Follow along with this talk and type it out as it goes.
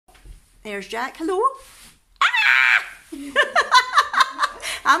There's Jack. Hello. Ah!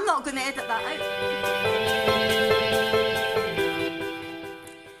 I'm not going to edit that out.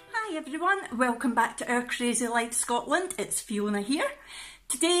 Hi everyone, welcome back to Our Crazy Life Scotland. It's Fiona here.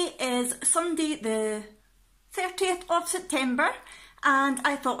 Today is Sunday the 30th of September and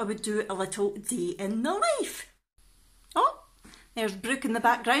I thought I would do a little day in the life. Oh, there's Brooke in the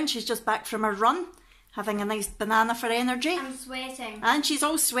background. She's just back from her run, having a nice banana for energy. I'm sweating. And she's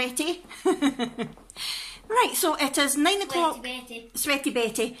all sweaty. Right, so it is 9 o'clock. Sweaty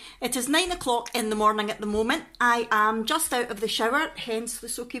Betty. It is 9 o'clock in the morning at the moment. I am just out of the shower, hence the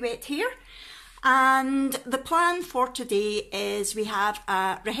soaky wet hair. And the plan for today is we have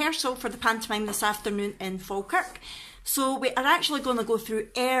a rehearsal for the pantomime this afternoon in Falkirk. So we are actually going to go through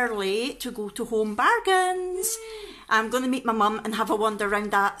early to go to Home Bargains. I'm going to meet my mum and have a wander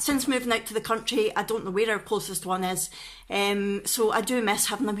around that. Since moving out to the country, I don't know where our closest one is. So I do miss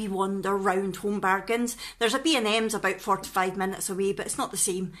having a wee wander round Home Bargains. There's a B&M's about 45 minutes away, but it's not the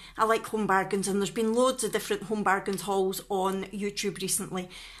same. I like Home Bargains, and there's been loads of different Home Bargains hauls on YouTube recently.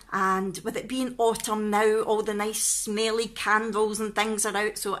 And with it being autumn now, all the nice smelly candles and things are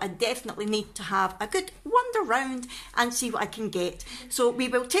out, so I definitely need to have a good wander round and see what I can get. So we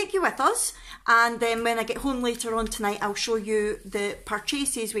will take you with us, and then when I get home later on tonight, I'll show you the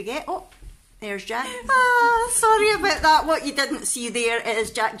purchases we get. Oh, there's Jack. Ah, sorry about that. What you didn't see there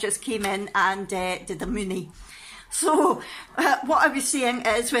is Jack just came in and did a moonie. So what I was saying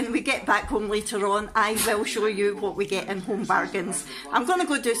is when we get back home later on, I will show you what we get in Home Bargains. I'm going to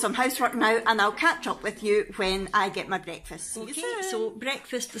go do some housework now and I'll catch up with you when I get my breakfast. Okay, so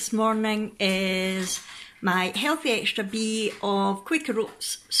breakfast this morning is my healthy extra B of Quaker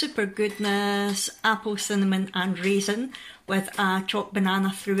Oats Super Goodness, apple, cinnamon and raisin with a chopped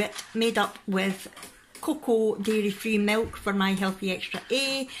banana through it, made up with cocoa dairy-free milk for my healthy extra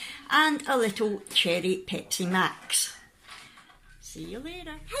A, and a little cherry Pepsi Max. See you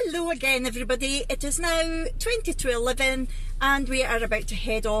later. Hello again everybody. It is now 20 to 11 and we are about to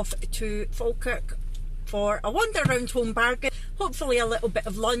head off to Falkirk for a wander around Home Bargain, hopefully a little bit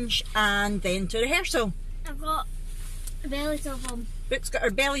of lunch and then to rehearsal. I've got a belly top on. Brooke's got her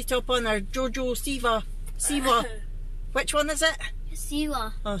belly top on, her Jojo Siwa. Which one is it?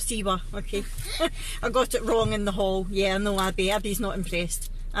 Siwa. Oh, Siwa, okay. I got it wrong in the hall. Yeah, I know Abby. Abby's not impressed.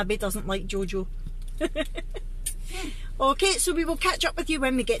 Abby doesn't like Jojo. Okay, so we will catch up with you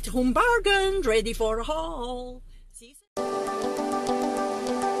when we get to Home Bargains, ready for a haul. See you soon.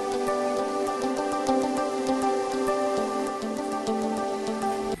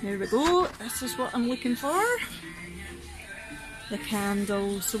 Here we go. This is what I'm looking for. The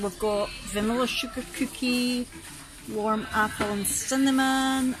candles. So we've got vanilla sugar cookie, warm apple and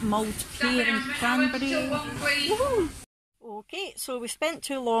cinnamon, mulled pear and cranberry. Okay, so we spent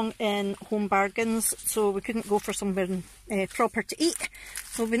too long in Home Bargains, so we couldn't go for somewhere proper to eat.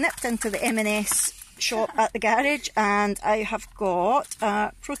 So we nipped into the M&S shop at the garage, and I have got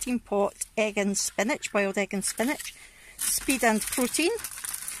a protein pot, egg and spinach, boiled egg and spinach, speed and protein,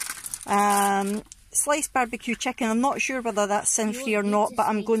 sliced barbecue chicken. I'm not sure whether that's sin-free or not, but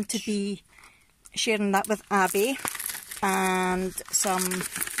I'm going to be sharing that with Abby, and some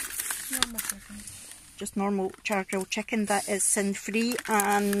just normal char grilled chicken that is sin-free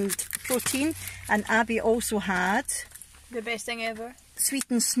and protein. And Abby also had the best thing ever, sweet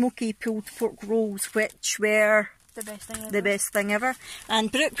and smoky pulled pork rolls, which were the best thing ever. The best thing ever.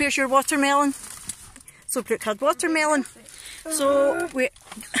 And Brooke, where's your watermelon? So Brooke had watermelon. So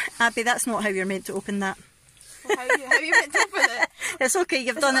Abby, that's not how you're meant to open that. Well, how are you meant to open it? It's okay,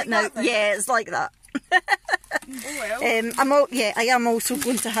 you've done it now. Yeah, it's like that. Oh well. I am also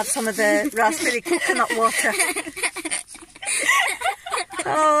going to have some of the raspberry coconut water.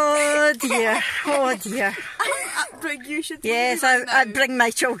 Oh dear, oh dear. You should. Yes, I bring my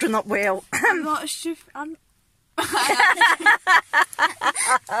children up well. I'm not sure. I'm.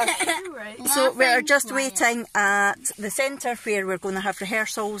 Right. So we are just waiting at the centre where we're going to have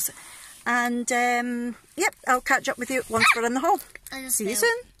rehearsals, and yep, I'll catch up with you once we're in the hall. See you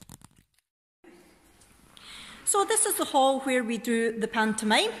soon. So this is the hall where we do the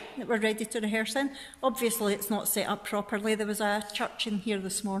pantomime that we're ready to rehearse in. Obviously it's not set up properly. There was a church in here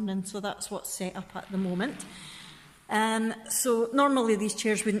this morning, so that's what's set up at the moment. So normally these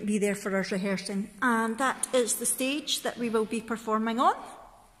chairs wouldn't be there for us rehearsing. And that is the stage that we will be performing on.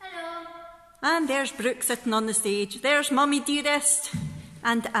 Hello. And there's Brooke sitting on the stage. There's Mummy Dearest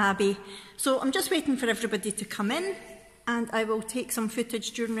and Abby. So I'm just waiting for everybody to come in and I will take some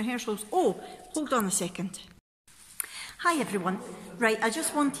footage during rehearsals. Oh, hold on a second. Hi everyone. Right, I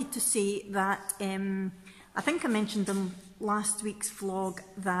just wanted to say that I think I mentioned them last week's vlog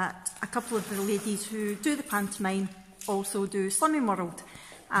that a couple of the ladies who do the pantomime also do Slimming World.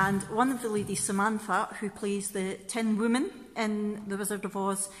 And one of the ladies, Samantha, who plays the Tin Woman in The Wizard of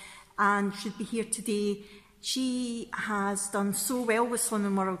Oz and should be here today, she has done so well with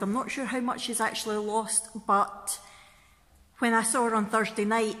Slimming World. I'm not sure how much she's actually lost, but when I saw her on Thursday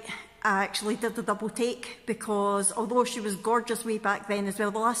night, I actually did a double take, because although she was gorgeous way back then as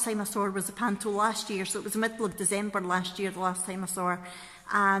well, the last time I saw her was a Panto last year, so it was the middle of December last year the last time I saw her.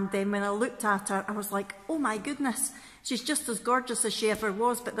 And then when I looked at her, I was like, oh my goodness, she's just as gorgeous as she ever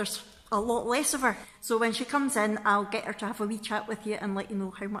was, but there's a lot less of her. So when she comes in, I'll get her to have a wee chat with you and let you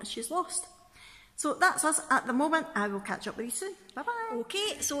know how much she's lost. So that's us at the moment. I will catch up with you soon. Bye-bye.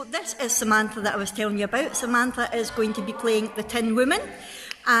 Okay, so this is Samantha that I was telling you about. Samantha is going to be playing the Tin Woman,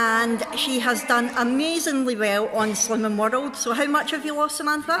 and she has done amazingly well on Slimming World. So how much have you lost,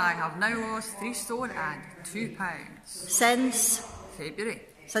 Samantha? I have now lost 3 stone and 2 pounds. Since? February.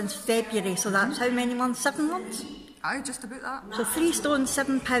 Since February, so that's how many months? 7 months? Aye, just about that. So 3 stone,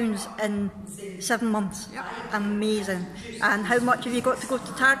 7 pounds in 7 months. Yep. Amazing. And how much have you got to go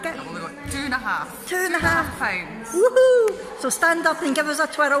to Target? I've only got 2.5. 2.5 pounds. Woohoo! So stand up and give us a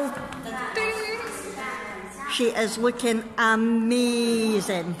twirl. She is looking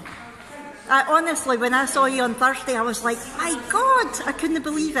amazing. Honestly, when I saw you on Thursday, I was like, my God, I couldn't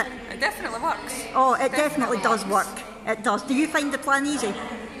believe it. It definitely works. Oh, it definitely does work. It does. Do you find the plan easy?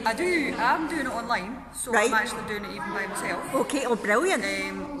 I do. I'm doing it online, so Right. I'm actually doing it even by myself. Okay, oh brilliant.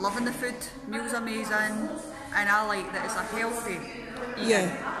 Loving the food, meals amazing, and I like that it's a healthy eating. Yeah.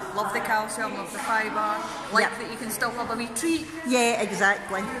 Love the calcium, love the fibre, like Yep. that you can still have a wee treat, Yeah,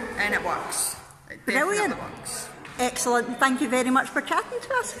 exactly. and it works. It Brilliant. definitely works. Excellent. Thank you very much for chatting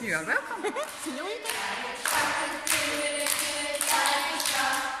to us. You are welcome. See you later.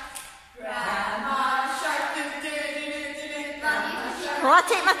 Will I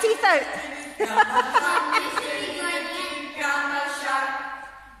take my teeth out?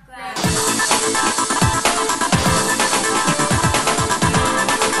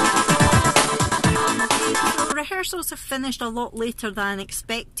 Rehearsals have finished a lot later than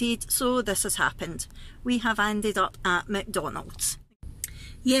expected, so this has happened. We have ended up at McDonald's.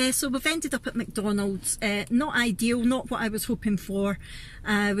 Yeah, so we've ended up at McDonald's. Not ideal, not what I was hoping for.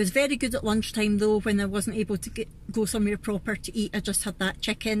 I was very good at lunchtime though, when I wasn't able to go somewhere proper to eat. I just had that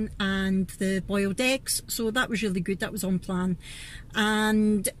chicken and the boiled eggs, so that was really good, that was on plan.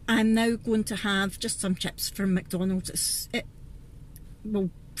 And I'm now going to have just some chips from McDonald's. It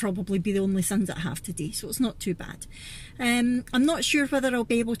will probably be the only sins that I have today, so it's not too bad. I'm not sure whether I'll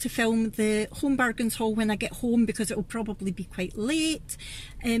be able to film the Home Bargains haul when I get home, because it will probably be quite late,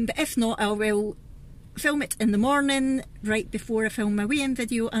 but if not, I will film it in the morning right before I film my weigh-in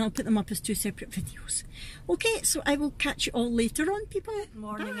video, and I'll put them up as 2 separate videos. Okay, so I will catch you all later on, people. Good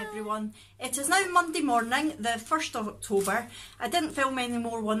morning, everyone. It is now Monday morning, the 1st of October. I didn't film any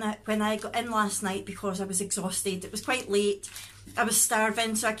more when I got in last night because I was exhausted. It was quite late. I was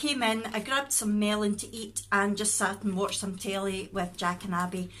starving, so I came in, I grabbed some melon to eat and just sat and watched some telly with Jack and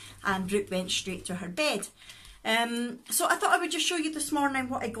Abby, and Brooke went straight to her bed. So I thought I would just show you this morning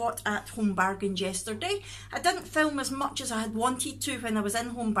what I got at Home Bargains yesterday. I didn't film as much as I had wanted to when I was in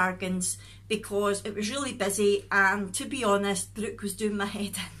Home Bargains because it was really busy, and to be honest, Brooke was doing my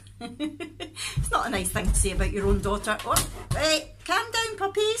head in. It's not a nice thing to say about your own daughter. Oh, right, calm down,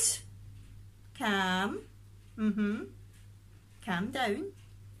 puppies. Calm. Calm down.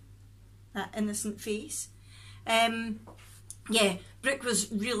 That innocent face. Yeah, Brooke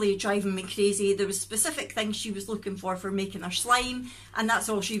was really driving me crazy. There was specific things she was looking for making her slime, and that's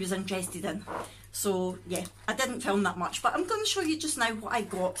all she was interested in. So yeah, I didn't film that much, but I'm going to show you just now what I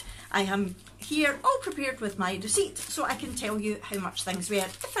got. I am here all prepared with my receipt, so I can tell you how much things were,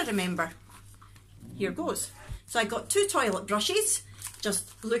 if I remember. Here goes. So I got 2 toilet brushes,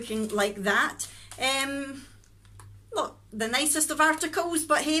 just looking like that. Not the nicest of articles,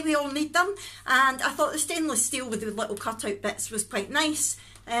 but hey, we all need them. And I thought the stainless steel with the little cutout bits was quite nice.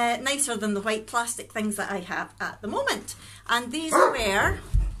 Nicer than the white plastic things that I have at the moment. And these were,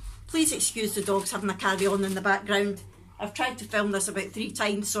 please excuse the dogs having a carry on in the background. I've tried to film this about 3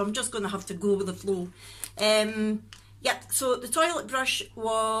 times, so I'm just going to have to go with the flow. Yep, so the toilet brush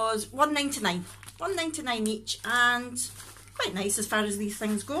was $1.99. $1.99 each, and quite nice as far as these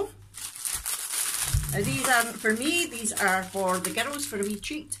things go. Now these aren't for me, these are for the girls for a wee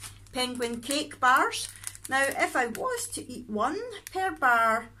treat. Penguin cake bars. Now if I was to eat one per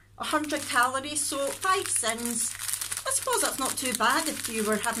bar, 100 calories, so 5 cents. I suppose that's not too bad if you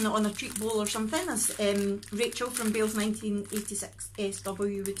were having it on a treat bowl or something, as Rachel from Bales 1986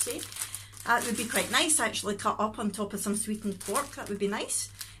 SW would say. That would be quite nice, actually, cut up on top of some sweetened pork. That would be nice.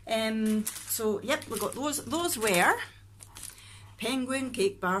 So, yep, we got those. Those were Penguin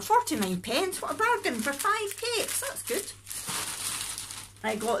Cake Bar, 49p. What a bargain for 5 cakes. That's good.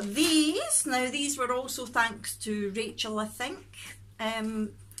 I got these. Now, these were also thanks to Rachel, I think.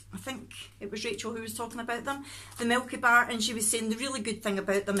 I think it was Rachel who was talking about them. The Milky Bar, and she was saying the really good thing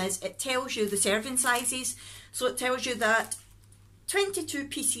about them is it tells you the serving sizes. So it tells you that 22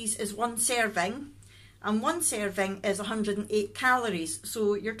 pieces is 1 serving, and 1 serving is 108 calories.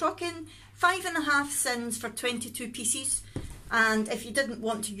 So you're talking 5.5 sins for 22 pieces. And if you didn't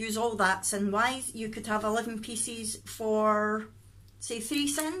want to use all that sin-wise, you could have 11 pieces for, say, 3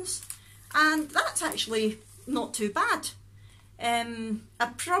 sins. And that's actually not too bad. I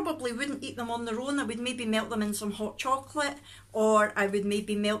probably wouldn't eat them on their own. I would maybe melt them in some hot chocolate, or I would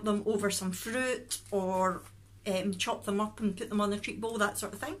maybe melt them over some fruit, or chop them up and put them on a treat bowl, that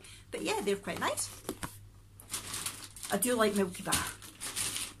sort of thing. But yeah, they're quite nice. I do like Milky Bar.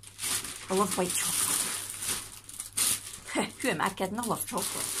 I love white chocolate. Who am I kidding? I love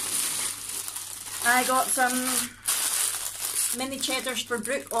chocolate. I got some mini cheddars for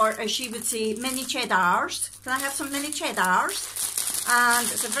Brooke, or as she would say, mini cheddars. Can I have some mini cheddars? And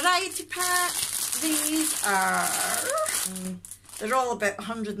it's a variety pack. These are, they're all about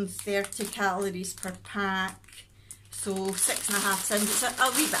 130 calories per pack. So 6.5 cents. It's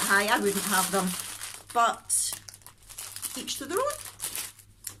a wee bit high. I wouldn't have them. But each to their own.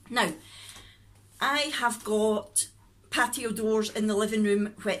 Now, I have got patio doors in the living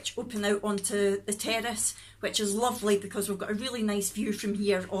room which open out onto the terrace, which is lovely because we've got a really nice view from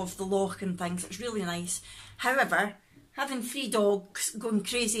here of the loch and things. It's really nice. However, having 3 dogs going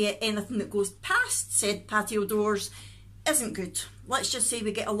crazy at anything that goes past said patio doors isn't good. Let's just say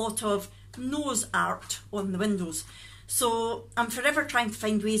we get a lot of nose art on the windows. So I'm forever trying to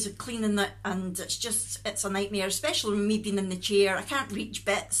find ways of cleaning it, and it's a nightmare, especially with me being in the chair. I can't reach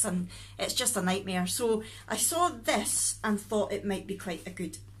bits and it's just a nightmare. So I saw this and thought it might be quite a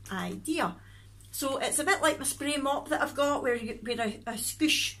good idea. So it's a bit like my spray mop that I've got, where I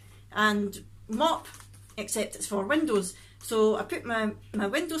scoosh and mop, except it's for windows. So I put my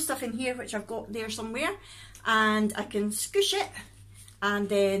window stuff in here, which I've got there somewhere, and I can scoosh it and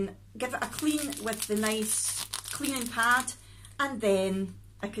then give it a clean with the nice cleaning pad, and then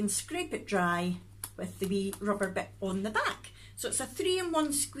I can scrape it dry with the wee rubber bit on the back. So it's a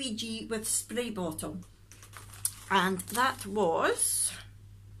 3-in-1 squeegee with spray bottle, and that was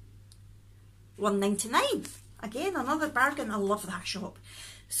 £1.99. Again, another bargain. I love that shop.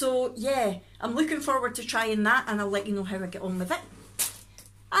 So yeah, I'm looking forward to trying that, and I'll let you know how I get on with it.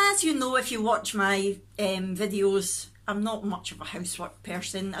 As you know, if you watch my videos, I'm not much of a housework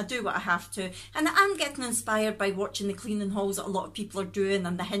person. I do what I have to, and I'm getting inspired by watching the cleaning hauls that a lot of people are doing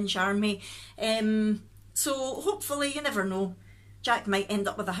and the Hinge Army. So hopefully, you never know, Jack might end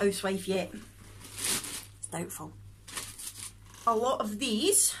up with a housewife yet. It's doubtful. A lot of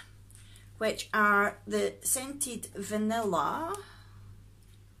these, which are the scented vanilla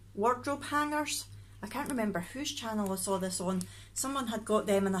wardrobe hangers. I can't remember whose channel I saw this on. Someone had got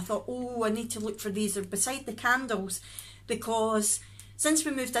them, and I thought, oh, I need to look for these. They're beside the candles, because since we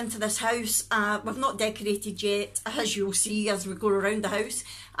moved into this house, we've not decorated yet, as you'll see as we go around the house,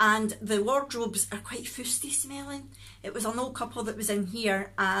 and the wardrobes are quite fusty smelling. It was an old couple that was in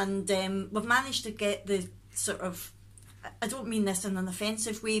here, and we've managed to get the sort of, I don't mean this in an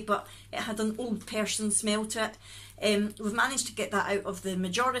offensive way, but it had an old person smell to it. We've managed to get that out of the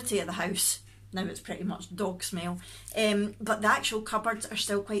majority of the house. Now it's pretty much dog smell, but the actual cupboards are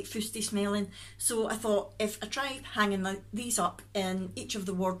still quite fusty smelling. So I thought, if I try hanging these up in each of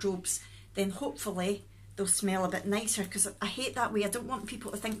the wardrobes, then hopefully they'll smell a bit nicer, because I hate that way. I don't want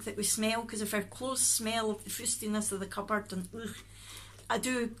people to think that we smell, because if our clothes smell of the fustiness of the cupboard, and ugh, I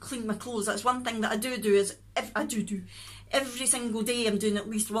do clean my clothes. That's one thing that I do is, if I do every single day, I'm doing at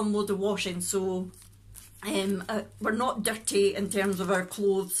least 1 load of washing. So we're not dirty in terms of our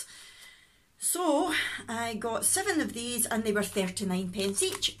clothes. So I got 7 of these, and they were 39p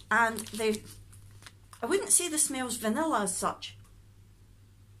each, and I wouldn't say the smell's vanilla as such,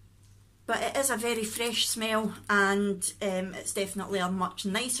 but it is a very fresh smell, and it's definitely a much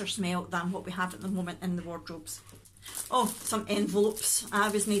nicer smell than what we have at the moment in the wardrobes. Oh, some envelopes. I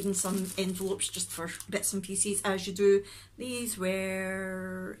was needing some envelopes just for bits and pieces, as you do. These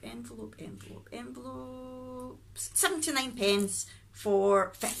were envelopes, 79p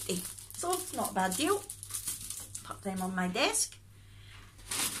for 50. So, not a bad deal. Put them on my desk.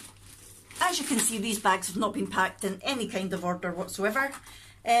 As you can see, these bags have not been packed in any kind of order whatsoever.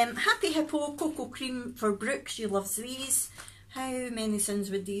 Happy Hippo Cocoa Cream for Brooke, she loves these. How many sins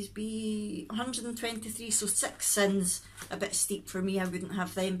would these be? 123, so 6 sins. A bit steep for me, I wouldn't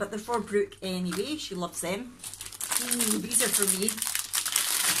have them, but they're for Brooke anyway, she loves them. These are for me.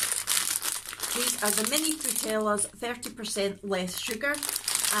 These are the mini frutellas, 30% less sugar,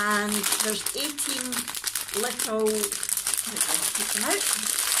 and there's 18 little, let's take them out.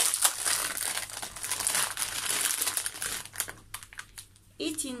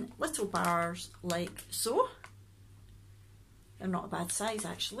 18 little bars like so. They're not a bad size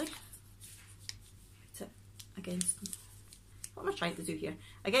actually. Put it against, what am I trying to do here?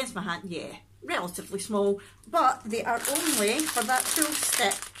 Against my hand, yeah, relatively small, but they are only, for that full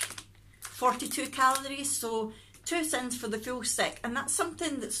stick, 42 calories, so 2 cents for the full stick, and that's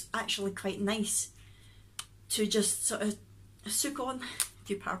something that's actually quite nice to just sort of soak on, if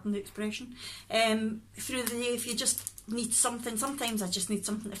you pardon the expression, through the day if you just need something. Sometimes I just need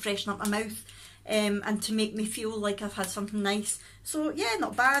something to freshen up my mouth and to make me feel like I've had something nice. So yeah,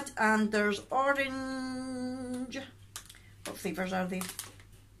 not bad. And there's orange, what flavours are they?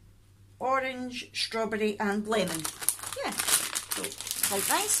 Orange, strawberry and lemon. Yeah, so quite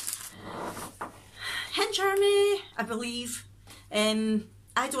nice. Hinge Army, I believe.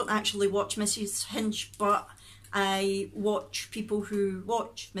 I don't actually watch Mrs. Hinge, but I watch people who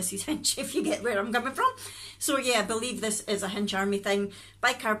watch Mrs. Hinge, if you get where I'm coming from. So yeah, I believe this is a Hinge Army thing.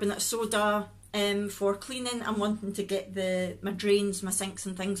 Bicarbonate soda for cleaning. I'm wanting to get my drains, my sinks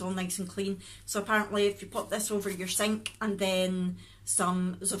and things all nice and clean. So apparently if you put this over your sink and then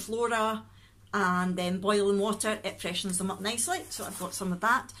some Zoflora and then boiling water, it freshens them up nicely. So I've got some of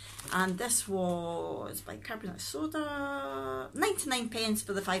that. And this was bicarbonate soda, 99 pence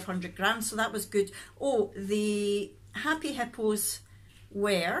for the 500 grams, so that was good. Oh, the Happy Hippos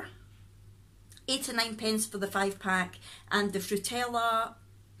were 89 pence for the 5-pack, and the Frutella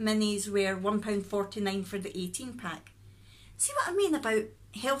minis were £1.49 for the 18-pack. See what I mean about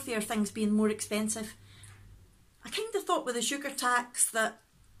healthier things being more expensive? I kind of thought with the sugar tax that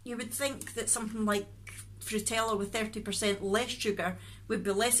you would think that something like Frutella with 30% less sugar would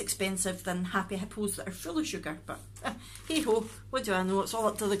be less expensive than Happy Hippos that are full of sugar, but hey ho, what do I know, it's all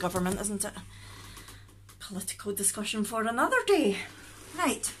up to the government, isn't it? Political discussion for another day.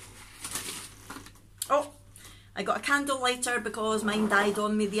 Right. Oh, I got a candle lighter because mine died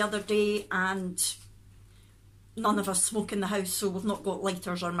on me the other day and none of us smoke in the house, so we've not got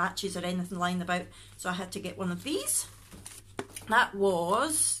lighters or matches or anything lying about, so I had to get one of these. That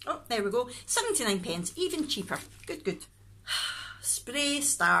was, oh there we go, 79 pence, even cheaper. Good, good. Spray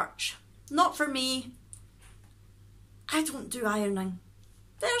starch, not for me. I don't do ironing.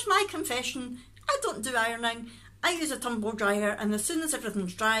 There's my confession, I don't do ironing. I use a tumble dryer and as soon as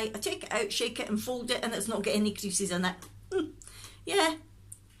everything's dry, I take it out, shake it and fold it and it's not got any creases in it. Yeah,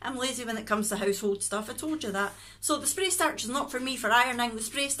 I'm lazy when it comes to household stuff, I told you that. So the spray starch is not for me for ironing, the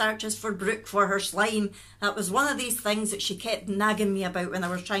spray starch is for Brooke for her slime. That was one of these things that she kept nagging me about when I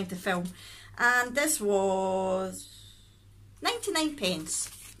was trying to film. And this was 99 pence.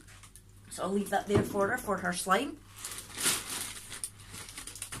 So I'll leave that there for her slime.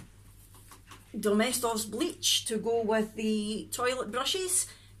 Domestos bleach to go with the toilet brushes,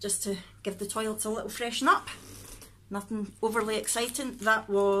 just to give the toilets a little freshen up. Nothing overly exciting. That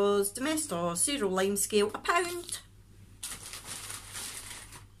was Domestos Zero Lime Scale, £1.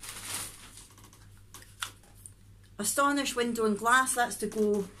 Astonish Window and Glass, that's to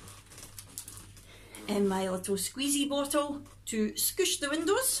go in my little squeezy bottle to squish the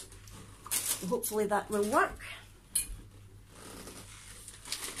windows. Hopefully that will work.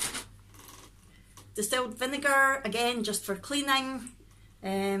 Distilled vinegar, again just for cleaning,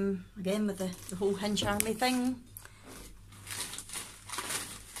 again with the whole Hinge Army thing.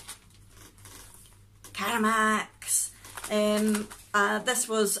 Caramax. This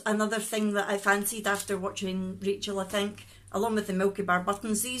was another thing that I fancied after watching Rachel, I think, along with the Milky Bar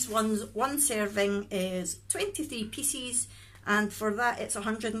buttons. These ones, one serving is 23 pieces and for that it's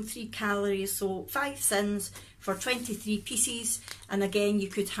 103 calories, so 5 cents for 23 pieces, and again you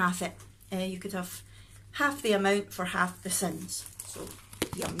could half it. You could have half the amount for half the sins. So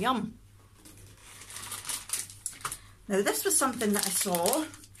yum yum. Now this was something that I saw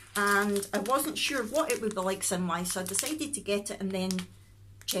and I wasn't sure what it would be like sin-wise, so I decided to get it and then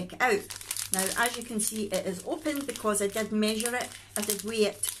check it out. Now as you can see it is open because I did measure it, I did weigh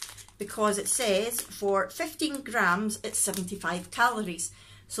it, because it says for 15 grams it's 75 calories.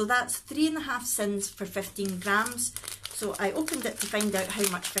 So that's 3.5 cents for 15 grams. So I opened it to find out how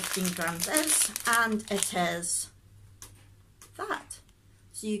much 15 grams is, and it is that.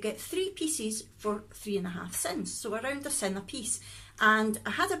 So you get 3 pieces for 3.5 cents, so around £1 a piece. And I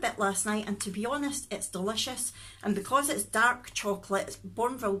had a bit last night, and to be honest, it's delicious. And because it's dark chocolate, it's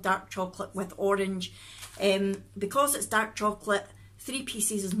Bourneville dark chocolate with orange, because it's dark chocolate, 3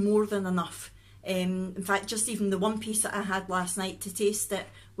 pieces is more than enough. In fact, just even the 1 piece that I had last night to taste it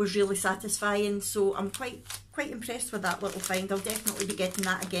was really satisfying, so I'm quite impressed with that little find. I'll definitely be getting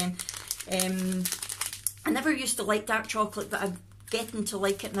that again. I never used to like dark chocolate, but I'm getting to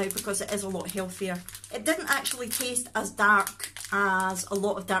like it now because it is a lot healthier. It didn't actually taste as dark as a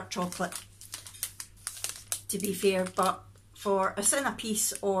lot of dark chocolate, to be fair, but for £1 a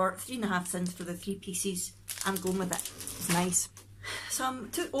piece or 3.5 cents for the 3 pieces, I'm going with it. It's nice.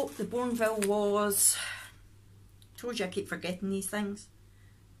 The Bourneville was, told you I keep forgetting these things.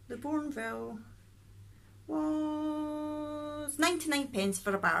 The Bourneville was 99p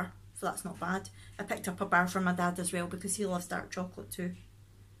for a bar, so that's not bad. I picked up a bar for my dad as well because he loves dark chocolate too.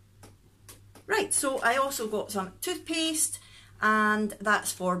 Right, so I also got some toothpaste, and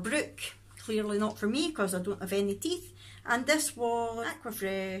that's for Brooke. Clearly not for me because I don't have any teeth. And this was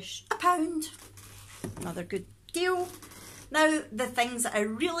Aquafresh, £1. Another good deal. Now, the things that I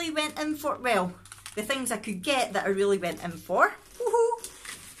really went in for, well, the things I could get that I really went in for. Woohoo!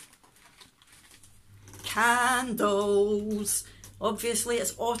 Candles. Obviously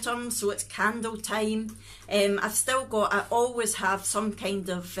it's autumn, so it's candle time. I've still got, I always have some kind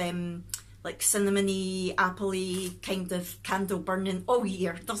of like cinnamony, apple-y kind of candle burning all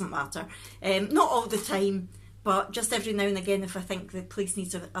year, doesn't matter. Not all the time, but just every now and again if I think the place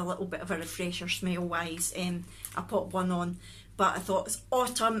needs a little bit of a refresher smell-wise, I pop one on. But I thought it's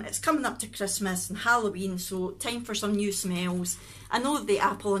autumn, it's coming up to Christmas and Halloween, so time for some new smells. I know the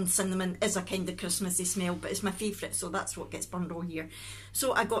apple and cinnamon is a kind of Christmassy smell, but it's my favourite, so that's what gets burned all year.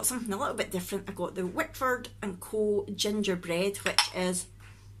 So I got something a little bit different. I got the Whitford & Co. gingerbread, which is,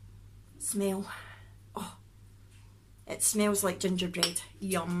 smell, oh, it smells like gingerbread.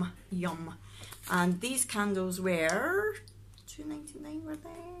 Yum, yum. And these candles were £2.99, were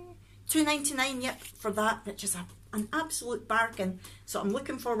they? £2.99, yep, for that, which is an absolute bargain. So I'm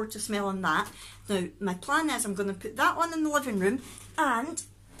looking forward to smelling that. Now, my plan is I'm going to put that one in the living room, and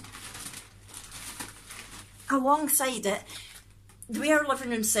alongside it, the way our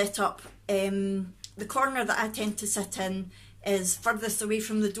living room's set up, the corner that I tend to sit in is furthest away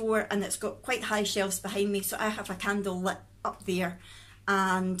from the door, and it's got quite high shelves behind me, so I have a candle lit up there,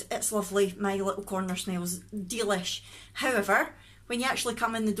 and it's lovely. My little corner smells delish. However, when you actually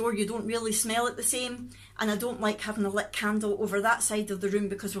come in the door, you don't really smell it the same, and I don't like having a lit candle over that side of the room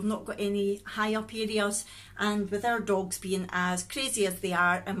because we've not got any high up areas, and with our dogs being as crazy as they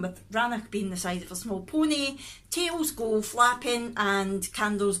are, and with Rannoch being the size of a small pony, tails go flapping and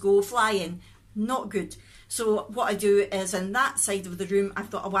candles go flying. Not good. So what I do is, in that side of the room,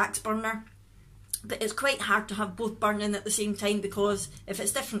 I've got a wax burner, but it's quite hard to have both burning at the same time because if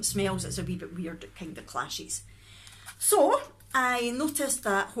it's different smells, it's a wee bit weird, it kind of clashes. So I noticed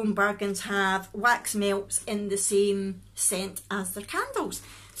that Home Bargains have wax melts in the same scent as their candles.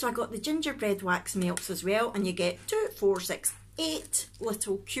 So I got the gingerbread wax melts as well, and you get 2, 4, 6, 8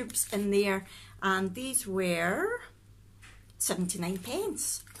 little cubes in there, and these were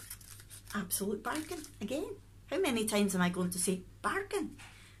 79p. Absolute bargain again. How many times am I going to say bargain?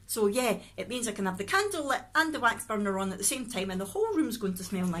 So yeah, it means I can have the candle lit and the wax burner on at the same time, and the whole room's going to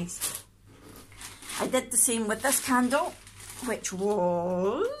smell nice. I did the same with this candle, which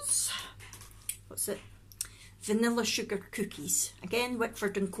was, what's it? Vanilla sugar cookies. Again,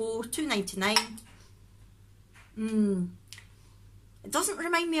 Whitford & Co. £2.99. It doesn't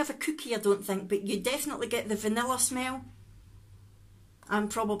remind me of a cookie, I don't think, but you definitely get the vanilla smell. And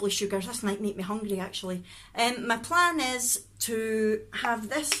probably sugar. This might make me hungry actually. My plan is to have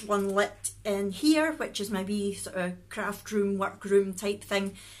this one lit in here, which is my wee sort of craft room, work room type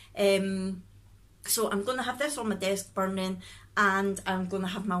thing. So I'm going to have this on my desk burning, and I'm going to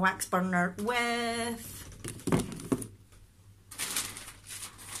have my wax burner with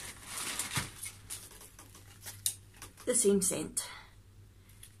the same scent.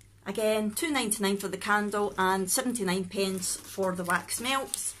 Again, £2.99 for the candle and 79p for the wax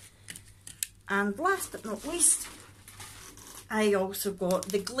melts. And last but not least, I also got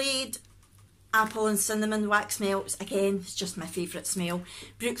the Glade apple and cinnamon wax melts. Again, it's just my favourite smell.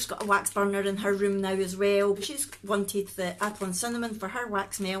 Brooke's got a wax burner in her room now as well. She's wanted the apple and cinnamon for her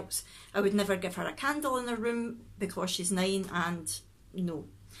wax melts. I would never give her a candle in her room because she's 9, and no.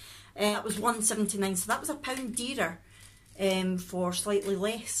 That was £1.79, so that was £1 dearer. For slightly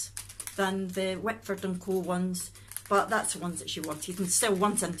less than the Whitford & Co. ones, but that's the ones that she wanted, and still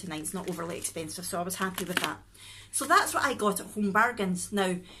 £1.79 is not overly expensive, so I was happy with that. So that's what I got at Home Bargains.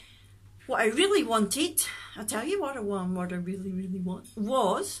 Now, what I really wanted, I'll tell you what I really want,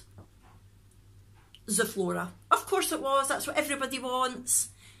 was Zoflora. Of course it was, that's what everybody wants,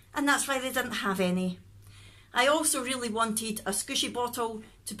 and that's why they didn't have any. I also really wanted a squishy bottle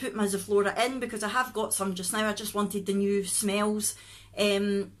to put my Zoflora in, because I have got some just now. I just wanted the new smells,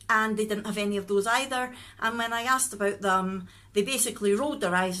 and they didn't have any of those either. And when I asked about them, they basically rolled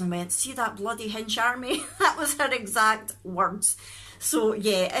their eyes and went, "See that bloody hinch army?" That was her exact words. So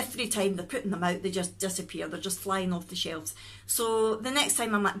yeah, every time they're putting them out, they just disappear. They're just flying off the shelves. So the next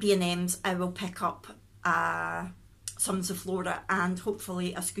time I'm at B&M's, I will pick up some Zoflora and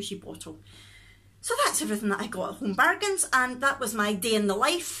hopefully a squishy bottle. So that's everything that I got at Home Bargains, and that was my day in the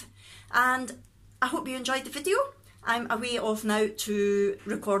life, and I hope you enjoyed the video. I'm away off now to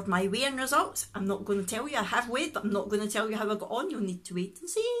record my weighing results. I'm not going to tell you I have weighed, but I'm not going to tell you how I got on. You'll need to wait and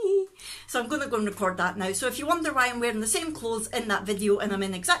see. So I'm going to go and record that now. So if you wonder why I'm wearing the same clothes in that video and I'm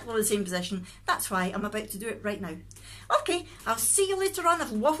in exactly the same position, that's why I'm about to do it right now. Okay, I'll see you later on. I've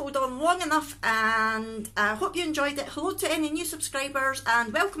waffled on long enough, and I hope you enjoyed it. Hello to any new subscribers,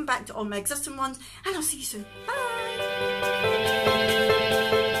 and welcome back to all my existing ones, and I'll see you soon. Bye!